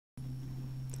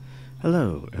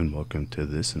Hello, and welcome to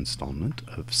this installment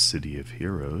of City of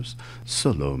Heroes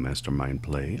Solo Mastermind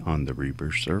play on the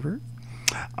Rebirth server.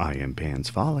 I am Pan's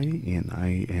Folly, and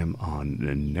I am on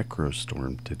the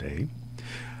Necro-Storm today.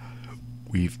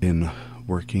 We've been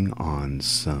working on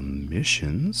some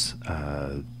missions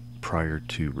prior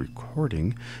to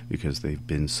recording because they've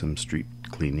been some street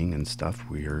cleaning and stuff.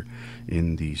 We're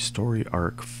in the story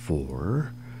arc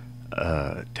for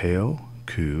Teo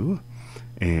Ku,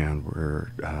 and we're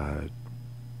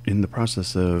in the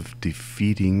process of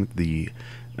defeating the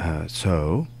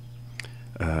so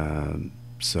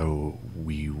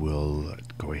we will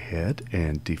go ahead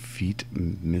and defeat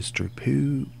Mr.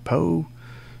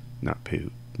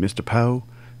 Mr. Poe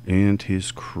and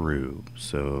his crew.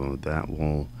 So that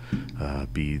will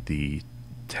be the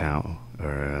Tao.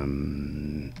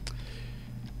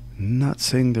 Not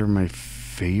saying they're my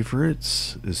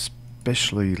favorites,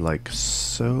 especially like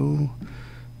so,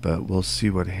 but we'll see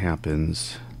what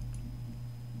happens.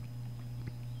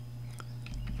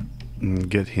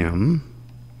 Get him.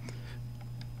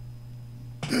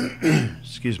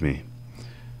 Excuse me.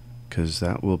 Because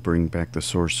that will bring back the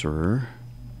sorcerer.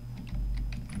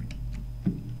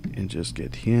 And just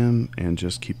get him and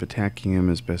just keep attacking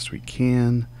him as best we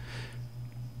can.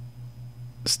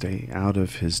 Stay out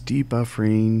of his debuff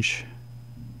range.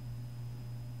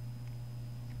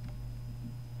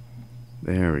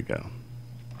 There we go.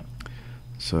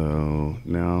 So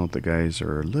now the guys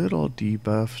are a little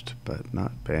debuffed, but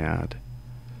not bad.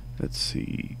 Let's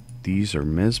see. These are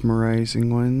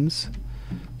mesmerizing ones.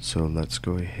 So let's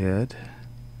go ahead.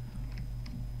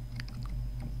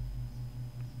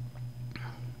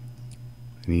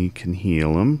 And he can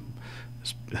heal them.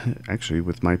 Actually,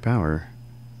 with my power.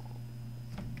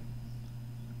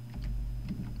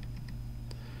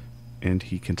 And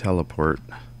he can teleport.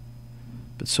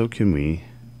 But so can we.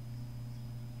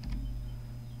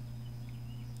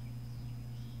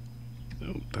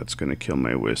 That's going to kill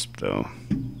my wisp, though.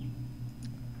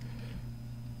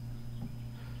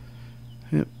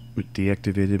 Yep, it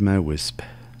deactivated my wisp.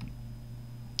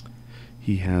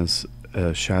 He has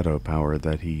a shadow power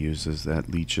that he uses that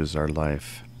leeches our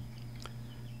life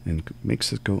and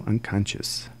makes us go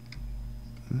unconscious.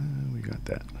 We got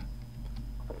that.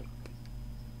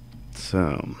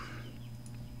 So,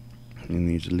 he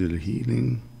needs a little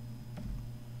healing.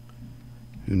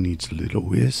 Who needs a little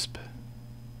wisp?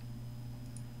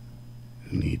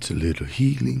 Needs a little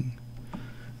healing.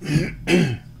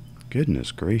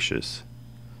 Goodness gracious.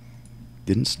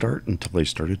 Didn't start until I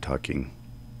started talking.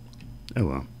 Oh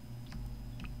well.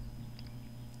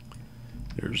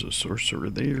 There's a sorcerer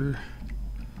there.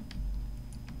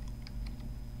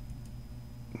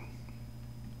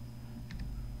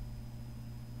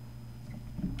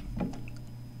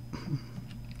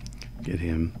 Get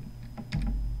him.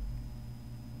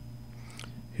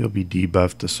 He'll be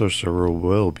debuffed. The sorcerer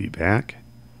will be back.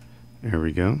 There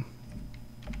we go.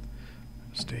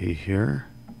 Stay here.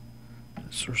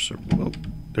 The sorcerer. Whoa,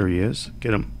 there he is.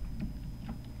 Get him.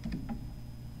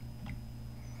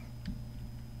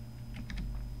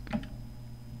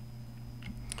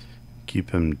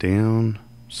 Keep him down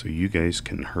so you guys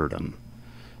can hurt him.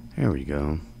 There we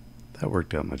go. That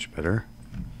worked out much better.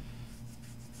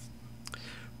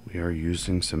 We are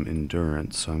using some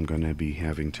endurance, so I'm going to be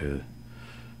having to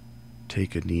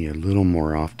take a knee a little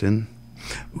more often.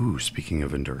 Ooh, speaking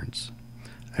of endurance,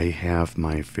 I have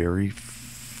my very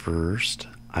first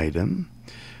item,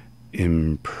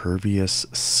 Impervious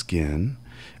Skin.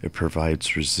 It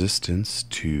provides resistance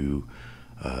to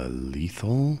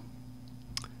lethal,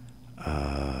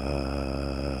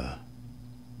 well,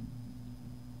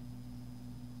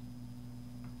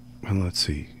 let's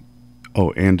see.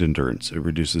 Oh, and endurance. It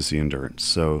reduces the endurance.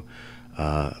 So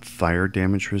fire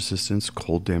damage resistance,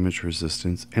 cold damage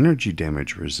resistance, energy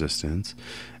damage resistance,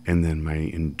 and then my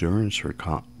endurance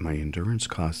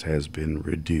cost has been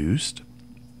reduced,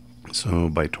 so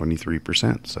by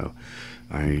 23%. So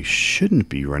I shouldn't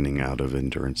be running out of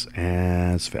endurance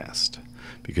as fast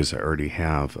because I already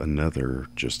have another,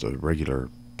 just a regular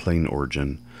plain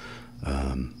origin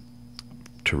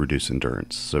to reduce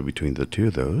endurance. So between the two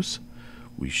of those,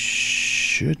 we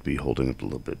should be holding up a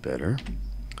little bit better.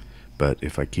 But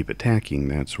if I keep attacking,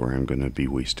 that's where I'm going to be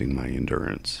wasting my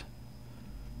endurance.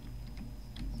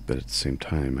 But at the same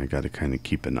time, I got to kind of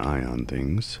keep an eye on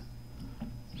things.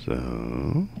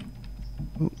 So,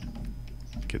 oh,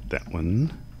 get that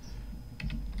one.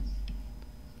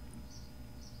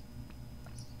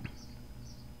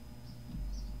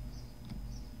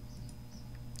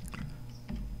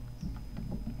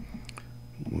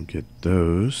 We'll get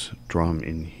those, draw them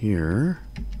in here.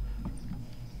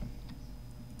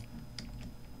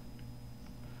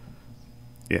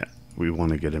 Yeah, we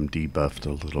want to get him debuffed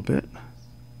a little bit.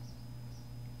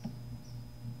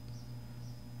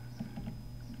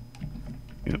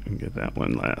 Yep, and get that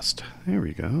one last. There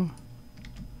we go.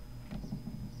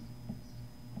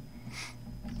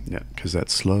 Yeah, because that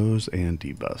slows and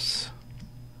debuffs.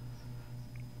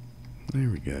 There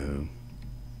we go.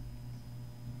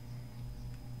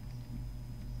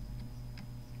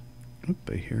 Oop,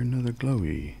 I hear another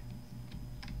glowy.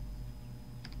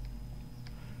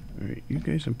 Alright, you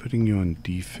guys, I'm putting you on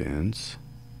defense.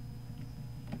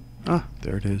 Ah,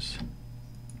 there it is.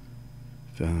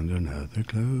 Found another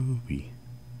glowy.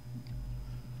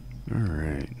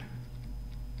 Alright.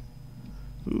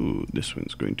 Ooh, this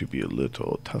one's going to be a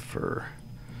little tougher.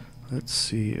 Let's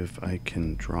see if I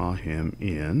can draw him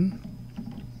in.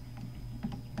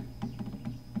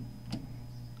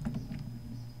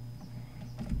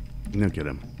 Now get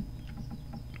him.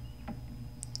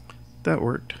 That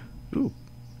worked. Ooh.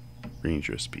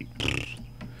 Ranger speed.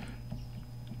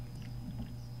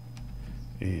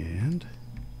 And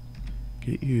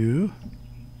get you.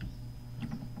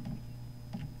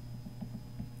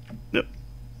 Nope.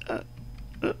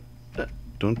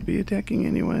 Don't be attacking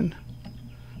anyone.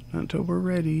 Not until we're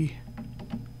ready.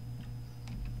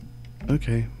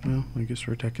 Okay, well, I guess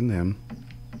we're attacking them.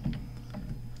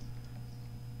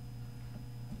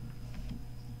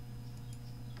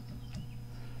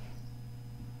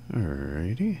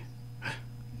 Alrighty.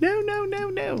 No, no, no,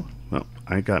 no. Well,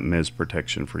 I got Mez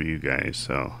protection for you guys,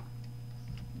 so.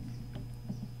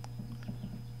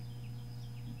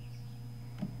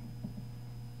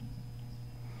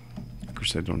 Of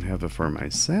course, I don't have it for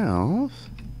myself.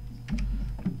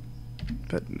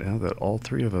 But now that all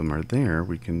three of them are there,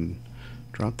 we can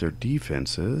drop their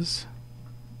defenses.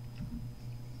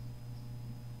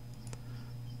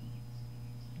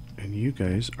 And you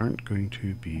guys aren't going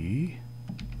to be...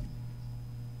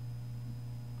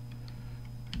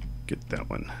 Get that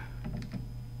one.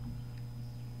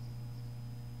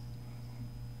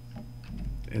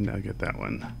 And now get that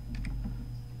one.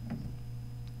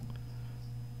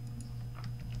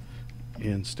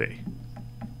 And stay.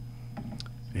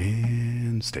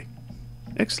 And stay.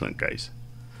 Excellent, guys.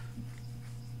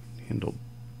 Handled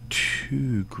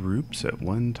 2 groups at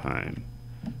one time.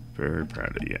 Very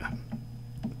proud of you.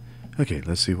 Okay,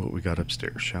 let's see what we got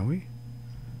upstairs, shall we?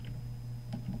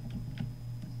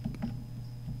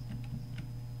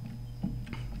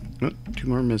 Oh, 2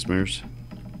 more mesmers.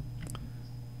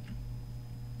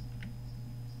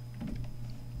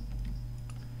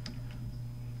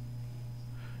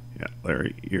 Yeah,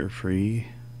 Larry, you're free.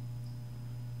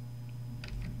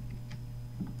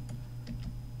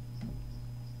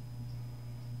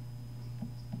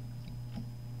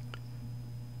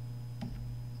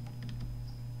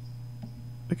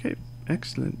 Okay,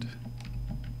 excellent.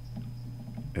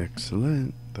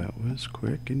 Excellent. That was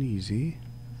quick and easy.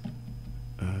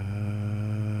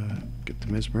 Get the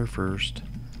mesmer first.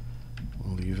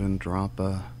 We'll even drop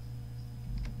a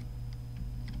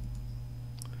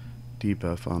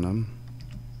debuff on him.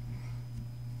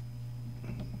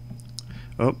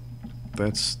 Oh,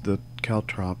 that's the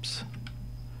caltrops.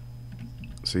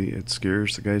 See, it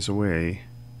scares the guys away.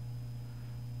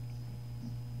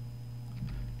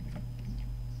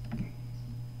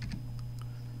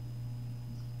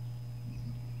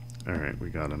 Alright, we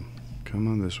got him. Come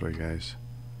on this way, guys.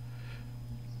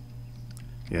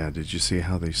 Yeah, did you see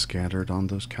how they scattered on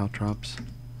those caltrops?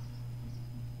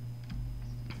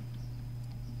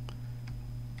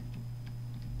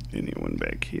 Anyone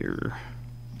back here?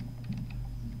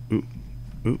 Ooh,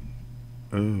 ooh.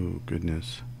 Oh,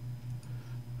 goodness.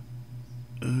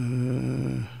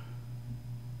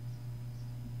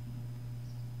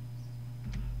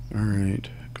 Alright,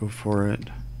 go for it.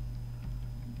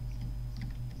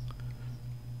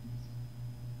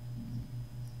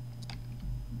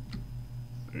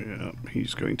 Yeah,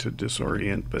 he's going to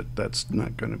disorient, but that's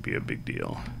not going to be a big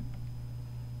deal.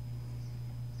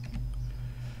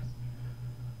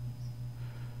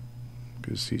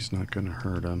 Because he's not going to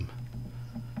hurt him.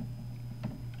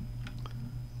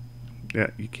 Yeah,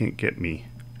 you can't get me.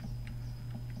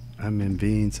 I'm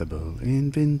invincible,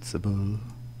 invincible.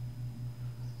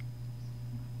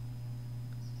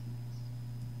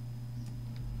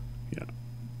 Yeah.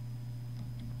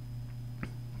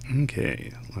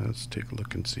 Okay, let's take a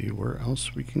look and see where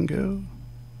else we can go.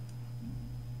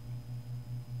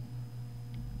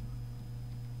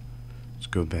 Let's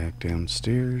go back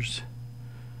downstairs.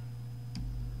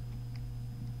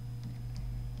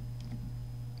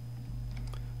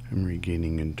 I'm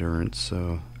regaining endurance,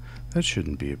 so that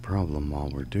shouldn't be a problem while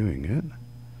we're doing it.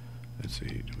 Let's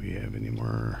see, do we have any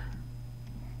more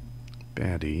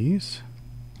baddies?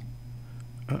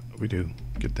 We do.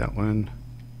 Get that one.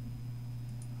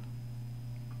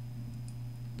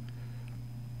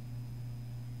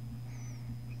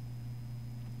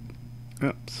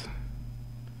 Oops.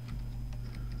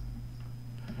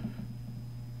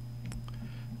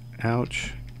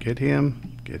 Ouch. Get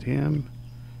him. Get him.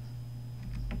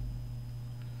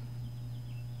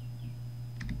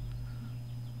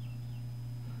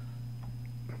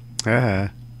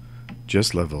 Ah.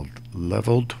 Just leveled.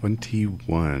 Level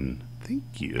 21.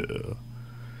 Thank you.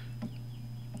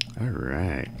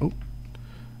 Alright. Oh.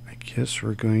 I guess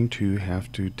we're going to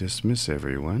have to dismiss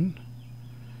everyone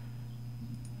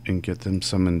and get them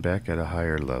summoned back at a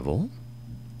higher level.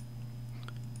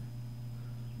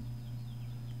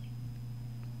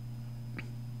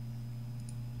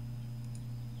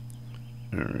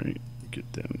 Alright,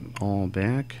 get them all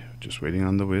back. Just waiting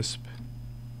on the wisp.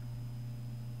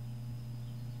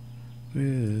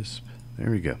 Wisp.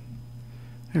 There we go.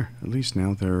 There, at least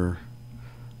now they're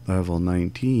level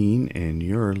 19 and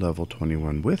you're level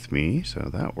 21 with me, so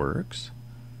that works.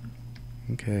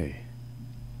 Okay.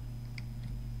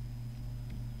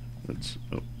 Let's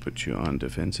put you on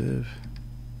defensive.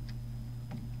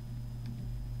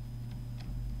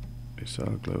 I saw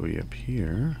a glowy up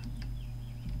here.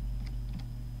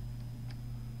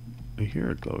 I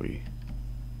hear a glowy.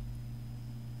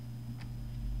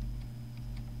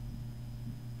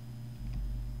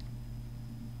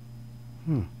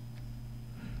 Huh.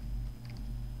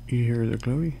 You hear the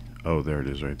glowy? Oh, there it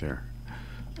is right there.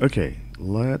 Okay,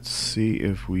 let's see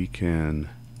if we can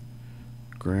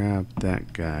grab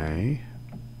that guy.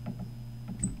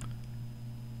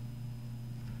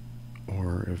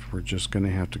 Or if we're just going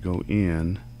to have to go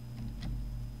in.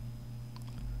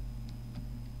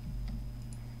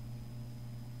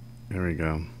 There we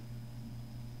go.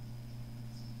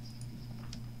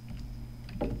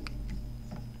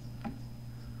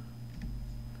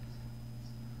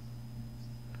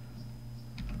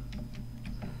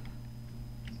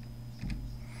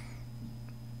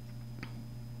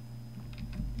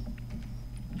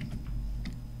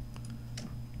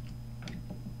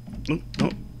 No,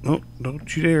 no, no,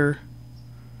 don't you dare.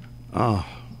 Oh,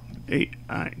 hey,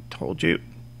 I told you.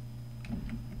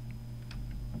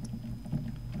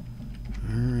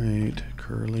 Alright,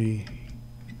 Curly.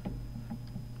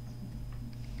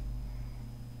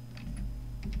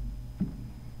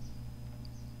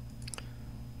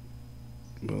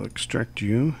 We'll extract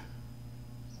you.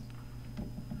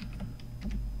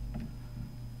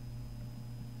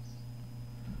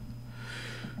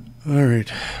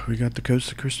 Alright, we got the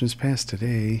Coast of Christmas Pass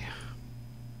today.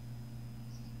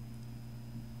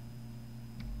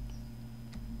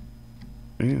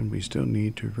 And we still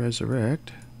need to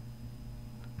resurrect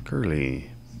Curly.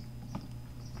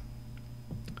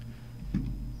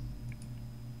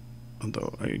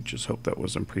 Although I just hope that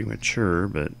wasn't premature,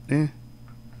 but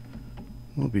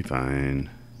we'll be fine.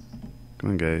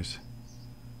 Come on, guys.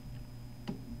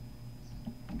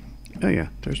 Oh yeah,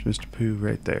 there's Mr. Pooh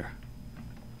right there.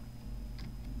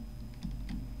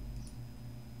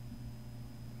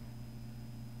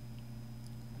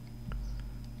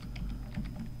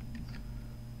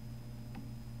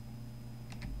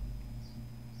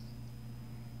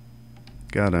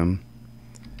 Got him.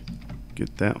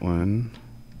 Get that one.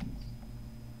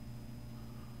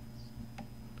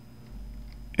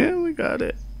 And we got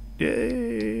it.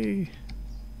 Yay!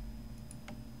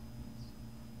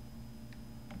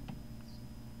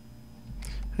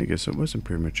 I guess it wasn't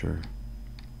premature.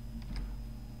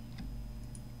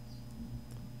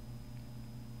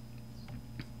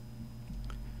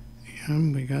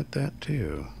 And we got that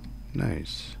too.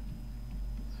 Nice.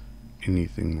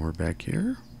 Anything more back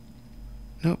here?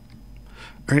 Nope.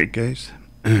 Alright guys,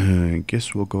 I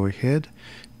guess we'll go ahead,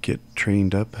 get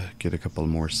trained up, get a couple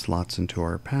more slots into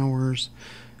our powers,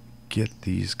 get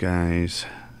these guys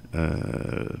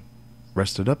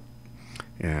rested up,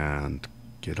 and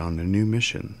get on a new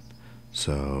mission.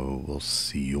 So we'll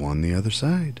see you on the other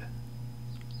side.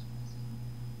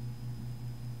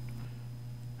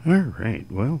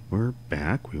 Alright, well, we're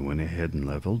back. We went ahead and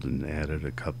leveled and added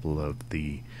a couple of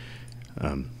the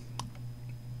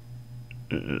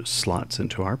slots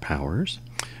into our powers.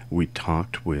 We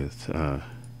talked with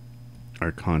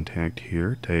our contact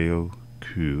here, Teo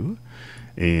Ku,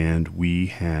 and we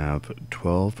have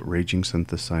 12 raging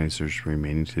synthesizers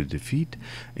remaining to defeat,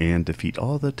 and defeat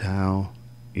all the Tau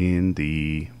in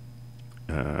the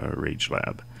Rage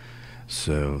Lab.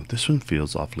 So this one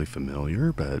feels awfully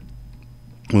familiar, but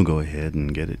we'll go ahead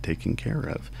and get it taken care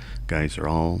of. Guys are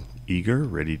all eager,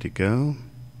 ready to go,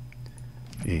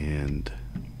 and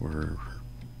we're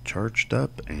charged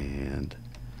up and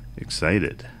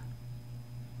excited.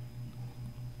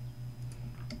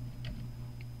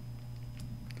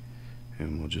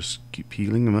 And we'll just keep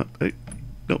healing him up. Hey,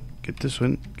 nope, get this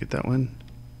one, get that one.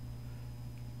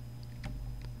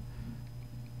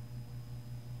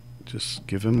 Just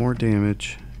give him more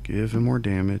damage. Give him more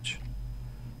damage.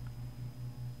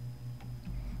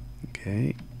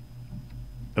 Okay.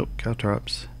 Oh,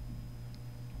 caltrops.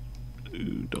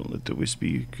 Ooh, don't let the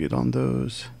wispy get on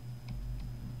those.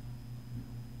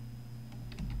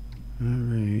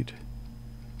 Alright.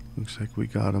 Looks like we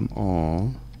got them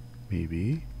all.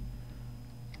 Maybe.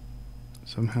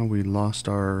 Somehow we lost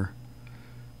our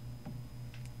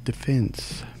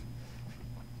defense.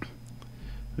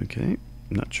 Okay.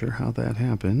 Not sure how that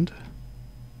happened.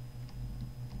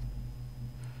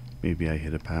 Maybe I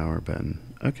hit a power button.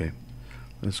 Okay.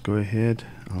 Let's go ahead.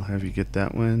 I'll have you get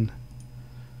that one.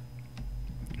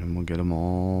 And we'll get them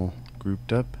all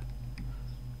grouped up.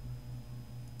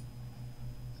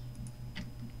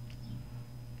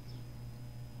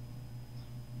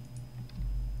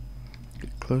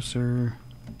 Get closer.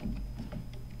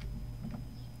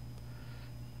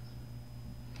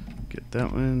 Get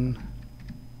that one.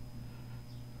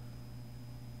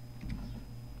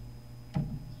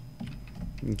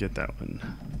 And get that one.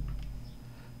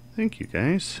 Thank you,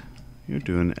 guys. You're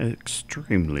doing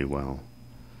extremely well.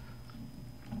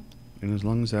 And as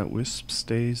long as that wisp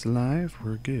stays alive,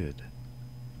 we're good.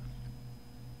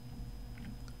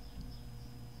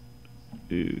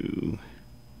 Ooh.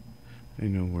 I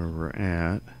know where we're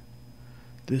at.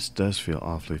 This does feel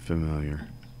awfully familiar.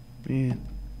 Man.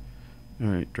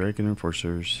 Alright, Dragon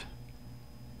Enforcers.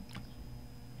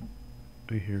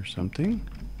 I hear something.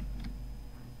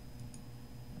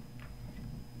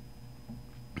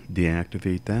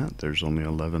 Deactivate that. There's only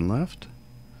 11 left.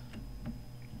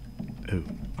 Oh.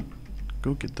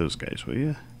 Go get those guys, will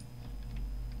you?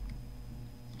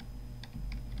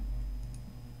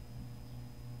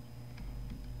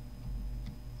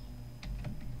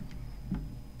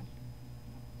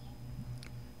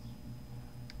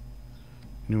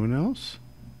 Anyone else?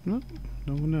 Nope,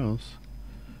 no one else.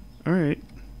 Alright,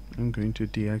 I'm going to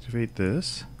deactivate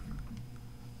this.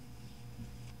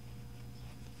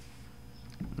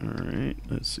 Alright,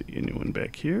 let's see. Anyone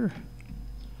back here?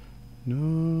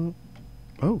 No.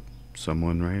 Oh,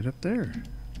 someone right up there.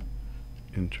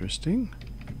 Interesting.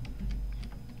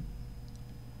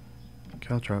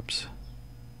 Caltrops.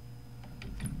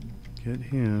 Get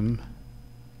him.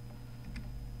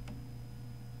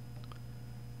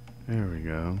 There we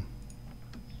go.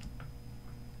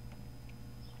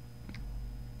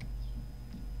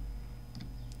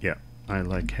 Yeah, I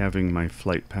like having my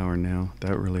flight power now.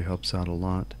 That really helps out a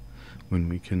lot when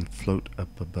we can float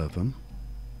up above them.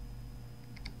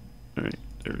 Alright,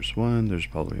 there's one. There's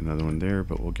probably another one there,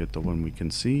 but we'll get the one we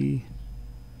can see.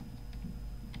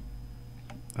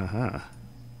 Aha.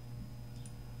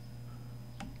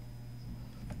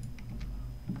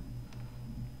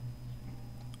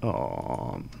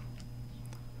 Oh.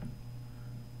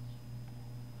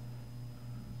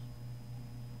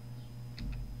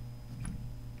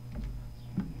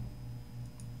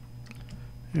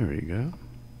 There we go.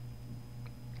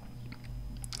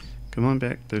 Come on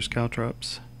back. There's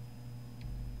caltrops.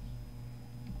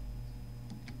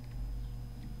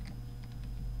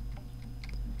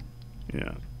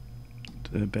 Yeah.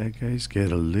 The bad guys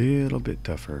get a little bit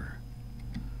tougher.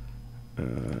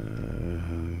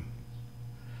 Do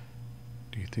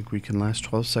you think we can last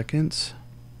 12 seconds?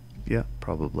 Yeah,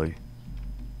 probably.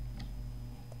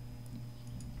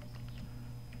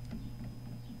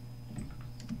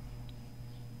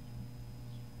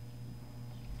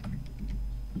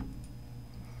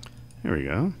 There we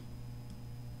go.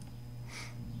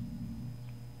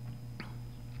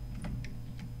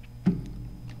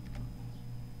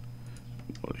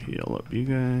 We'll heal up you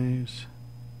guys.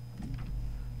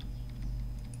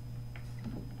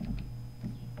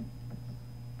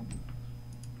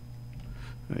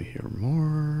 I hear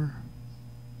more.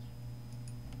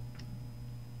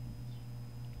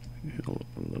 Heal up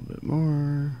a little bit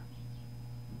more.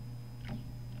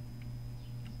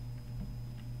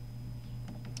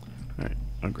 Alright,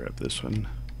 I'll grab this one.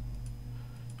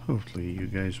 Hopefully you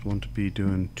guys won't be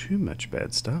doing too much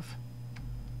bad stuff.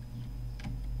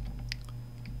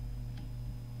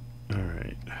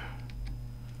 Alright.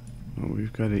 Well,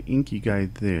 we've got an inky guy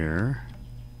there.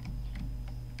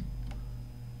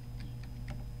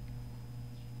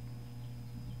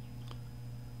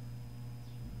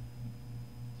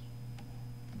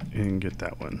 And get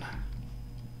that one.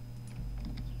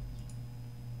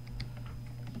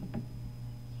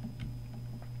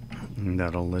 And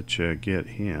that'll let you get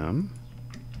him.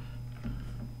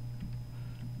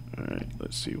 Alright,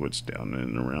 let's see what's down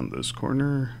and around this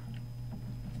corner.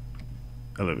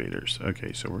 elevators.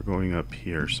 Okay, so we're going up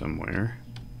here somewhere.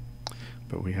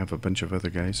 But we have a bunch of other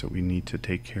guys that we need to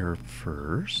take care of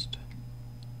first.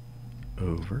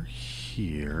 Over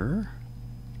here.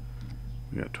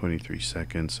 We got 23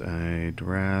 seconds. I'd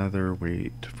rather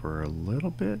wait for a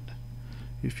little bit.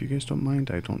 If you guys don't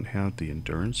mind, I don't have the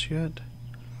endurance yet.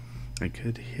 I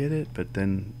could hit it, but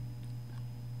then...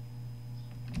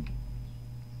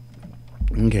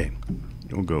 Okay,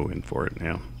 we'll go in for it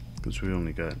now, because we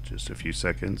only got just a few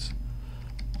seconds.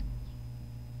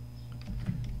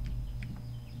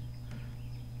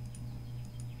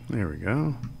 There we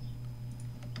go.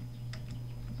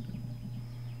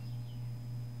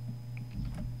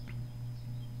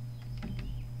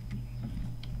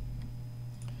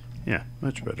 Yeah,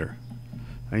 much better.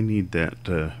 I need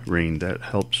that rain. That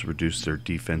helps reduce their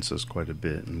defenses quite a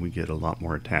bit, and we get a lot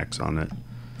more attacks on it.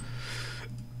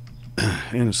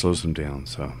 And it slows them down,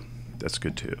 so that's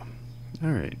good too.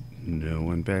 Alright, no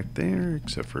one back there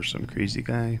except for some crazy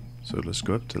guy. So let's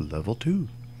go up to level 2.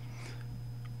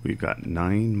 We've got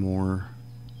 9 more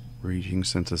rage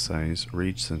synthesizers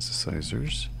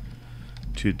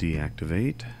to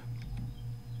deactivate.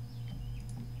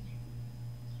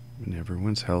 And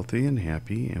everyone's healthy and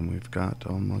happy, and we've got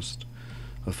almost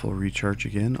a full recharge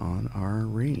again on our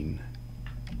rain.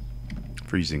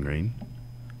 Freezing rain.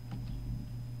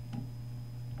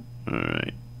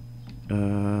 Alright.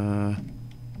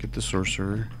 Get the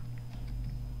sorcerer.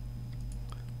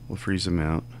 We'll freeze him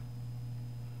out.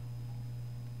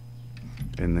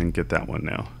 And then get that one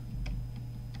now.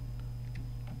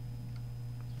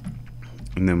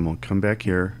 And then we'll come back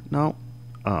here. No.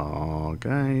 Oh,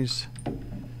 guys.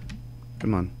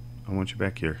 Come on. I want you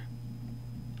back here.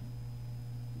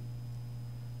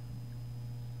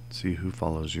 Let's see who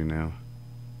follows you now.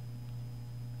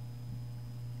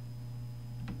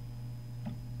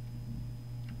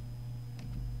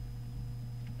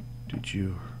 Did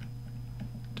you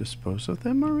dispose of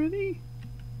them already?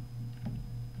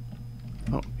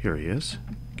 Oh, here he is.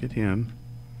 Get him.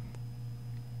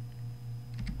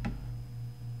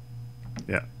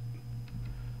 Yeah.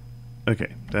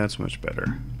 Okay, that's much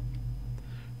better.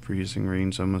 Freezing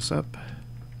rain's almost up.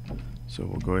 So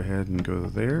we'll go ahead and go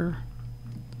there.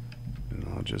 And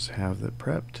I'll just have that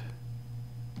prepped.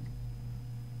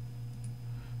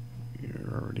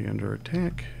 You're already under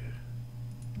attack.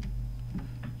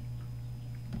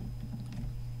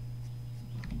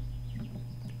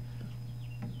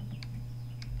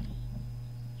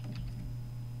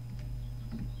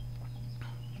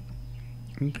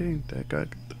 Okay, that got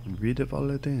rid of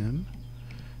all of them.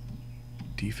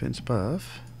 Defense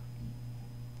buff.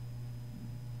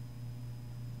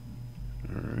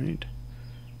 Alright.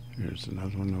 There's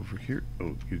another one over here.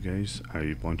 Oh, you guys,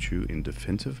 I want you in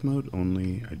defensive mode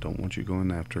only. I don't want you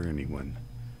going after anyone.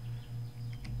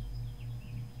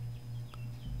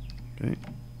 Okay.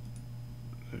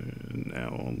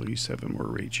 Now only 7 more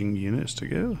raging units to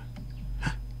go.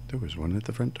 There was one at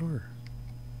the front door.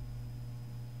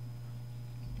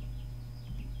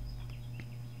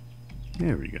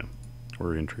 There we go.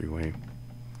 Or entryway.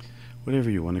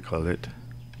 Whatever you want to call it.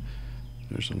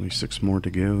 There's only 6 more to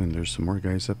go, and there's some more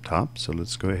guys up top. So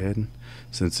let's go ahead and,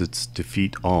 since it's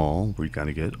defeat all, we got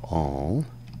to get all.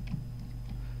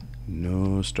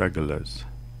 No stragglers.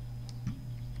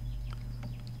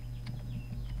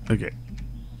 Okay.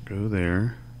 Go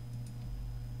there.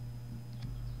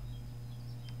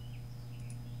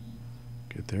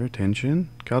 Get their attention.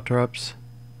 Caltrops.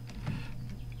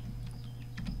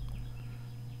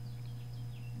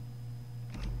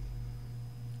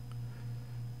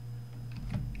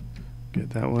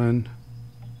 Get that one.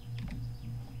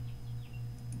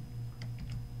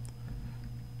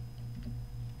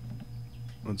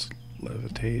 Let's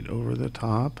levitate over the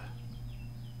top.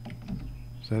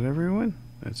 Is that everyone?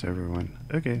 That's everyone.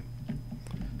 Okay.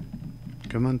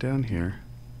 Come on down here.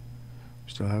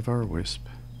 We still have our wisp.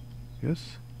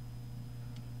 Yes?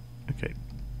 Okay.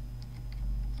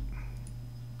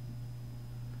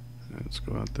 Let's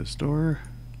go out this door.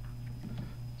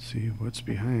 See what's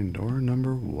behind door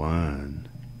number 1.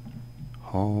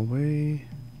 Hallway.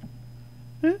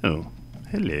 Oh,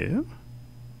 hello.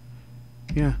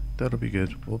 Yeah, that'll be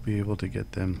good. We'll be able to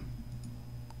get them.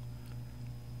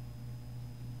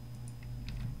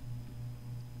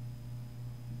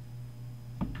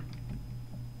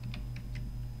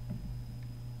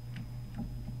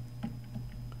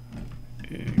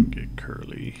 And get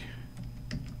Curly.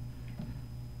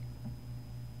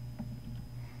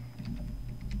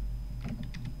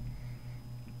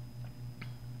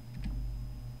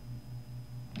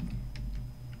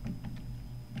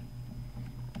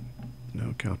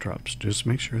 No cow traps. Just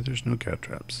make sure there's no cow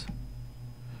traps.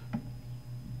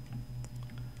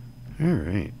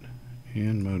 Alright.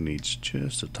 And Mo needs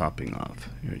just a topping off.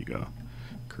 Here you go.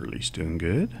 Curly's doing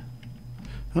good.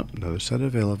 Oh, another set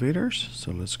of elevators.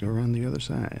 So let's go around the other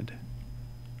side.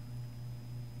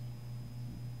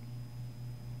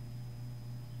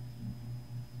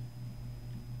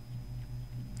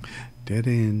 Dead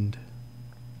end.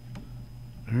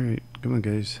 Alright, come on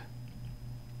guys.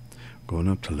 Going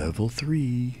up to level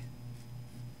 3.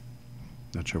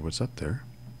 Not sure what's up there.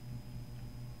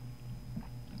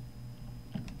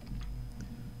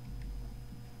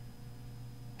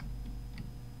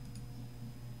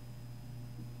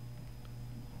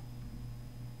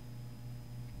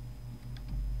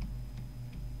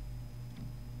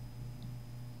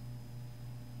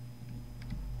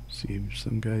 See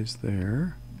some guys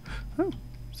there. Oh,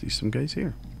 see some guys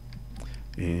here.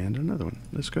 And another one.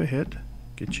 Let's go ahead.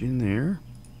 Get you in there.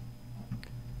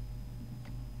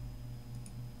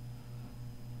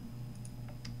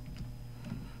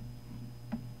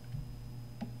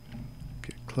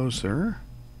 Get closer.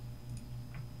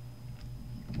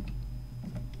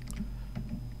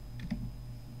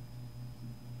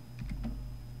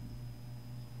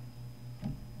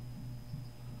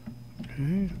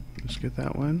 Okay, let's get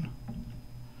that one.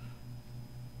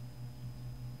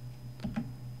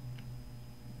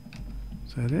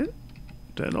 Is that it? Is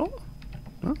that all?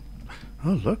 Huh?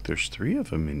 Oh, look, there's 3 of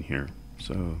them in here.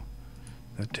 So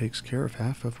that takes care of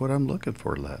half of what I'm looking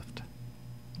for left.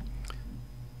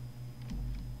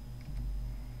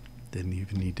 Didn't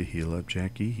even need to heal up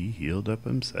Jackie. He healed up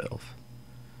himself.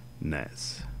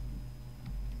 Nice.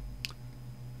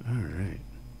 Alright.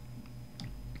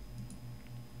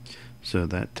 So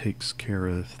that takes care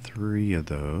of 3 of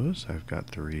those. I've got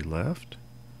 3 left.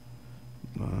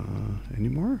 Any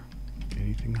more?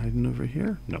 Anything hiding over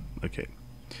here? Nope. Okay.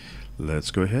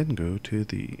 Let's go ahead and go to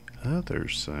the other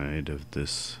side of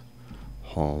this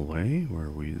hallway where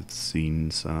we've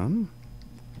seen some.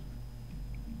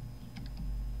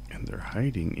 And they're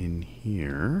hiding in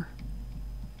here.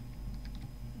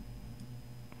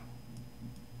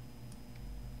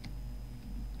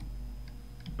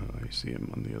 Oh, I see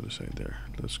him on the other side there.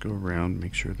 Let's go around,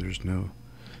 make sure there's no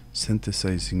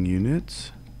synthesizing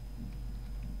units.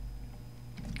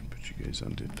 You guys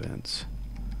on defense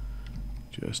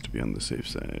just to be on the safe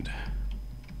side.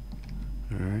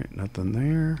 Alright, nothing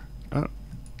there. Oh,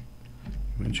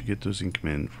 why don't you get those ink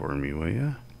men for me, will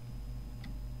ya?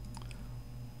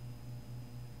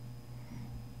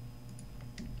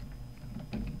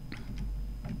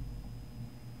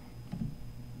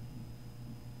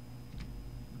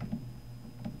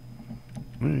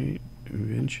 Alright,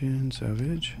 invention,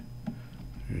 salvage.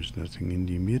 There's nothing in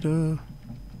the middle.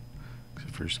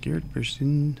 For scared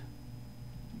person.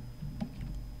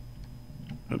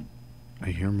 Oh, I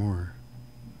hear more.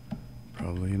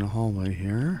 Probably in a hallway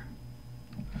here.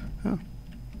 Oh,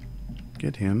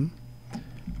 get him.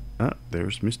 Ah,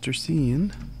 there's Mr.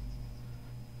 Sean.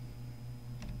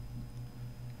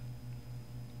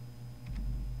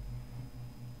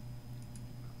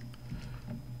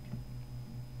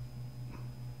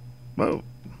 Whoa.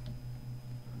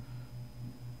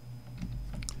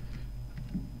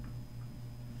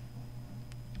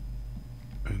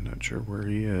 Sure where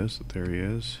he is. There he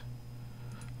is.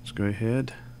 Let's go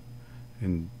ahead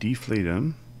and deflate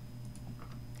him.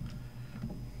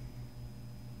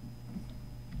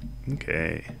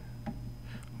 Okay. Well,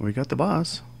 we got the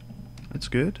boss. That's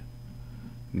good.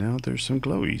 Now there's some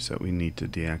glowies that we need to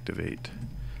deactivate.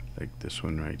 Like this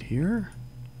one right here.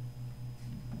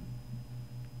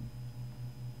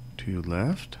 2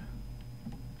 left.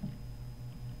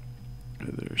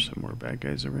 There's some more bad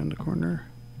guys around the corner.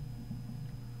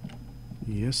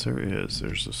 Yes, there is.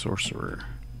 There's a sorcerer.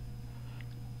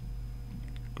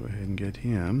 Go ahead and get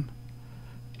him.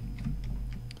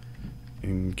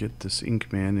 And get this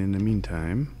ink man in the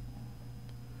meantime.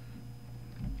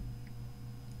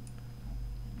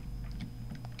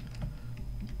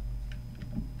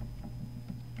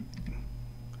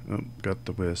 Oh, got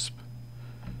the wisp.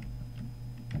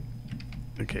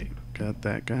 Okay, got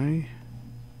that guy.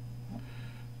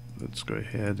 Let's go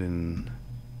ahead and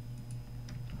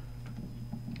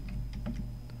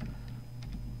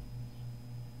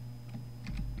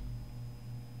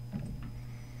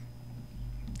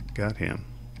got him.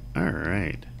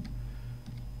 Alright.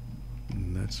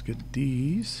 Let's get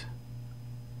these.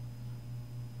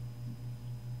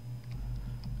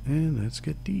 And let's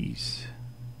get these.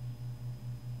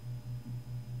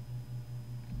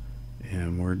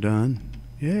 And we're done.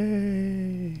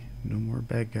 Yay! No more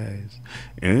bad guys.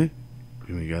 And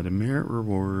we got a merit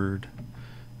reward.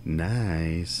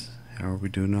 Nice. How are we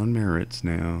doing on merits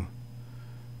now?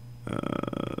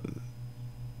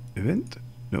 Event?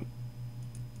 Nope.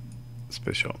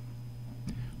 special.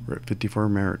 We're at 54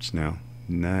 merits now.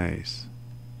 Nice.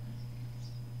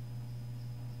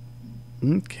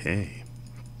 Okay.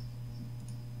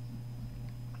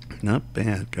 Not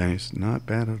bad, guys. Not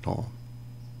bad at all.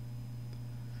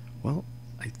 Well,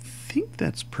 I think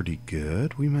that's pretty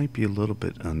good. We might be a little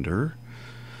bit under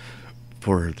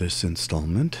for this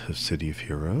installment of City of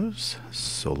Heroes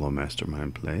Solo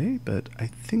Mastermind play, but I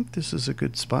think this is a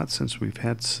good spot since we've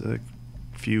had a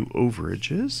few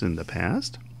overages in the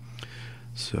past.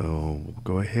 So we'll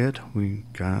go ahead. We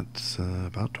got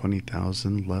about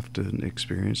 20,000 left in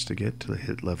experience to get to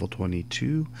hit level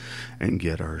 22 and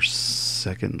get our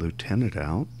second lieutenant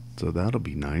out. So that'll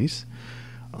be nice.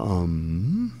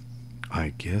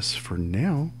 I guess for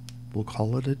now we'll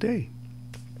call it a day.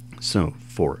 So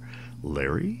for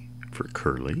Larry, for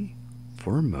Curly,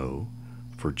 for Mo,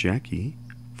 for Jackie,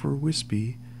 for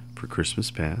Wispy, for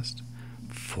Christmas Past,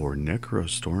 for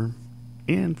Necro-Storm,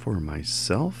 and for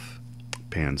myself,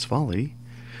 Pan's Folly,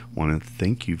 want to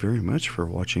thank you very much for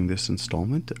watching this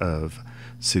installment of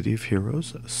City of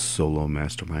Heroes Solo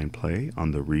Mastermind play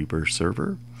on the Rebirth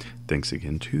server. Thanks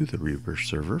again to the Rebirth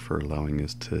server for allowing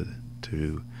us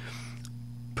to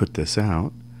put this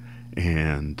out.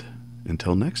 And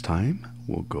until next time,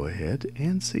 we'll go ahead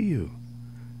and see you.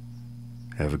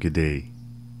 Have a good day.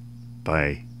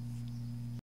 Bye.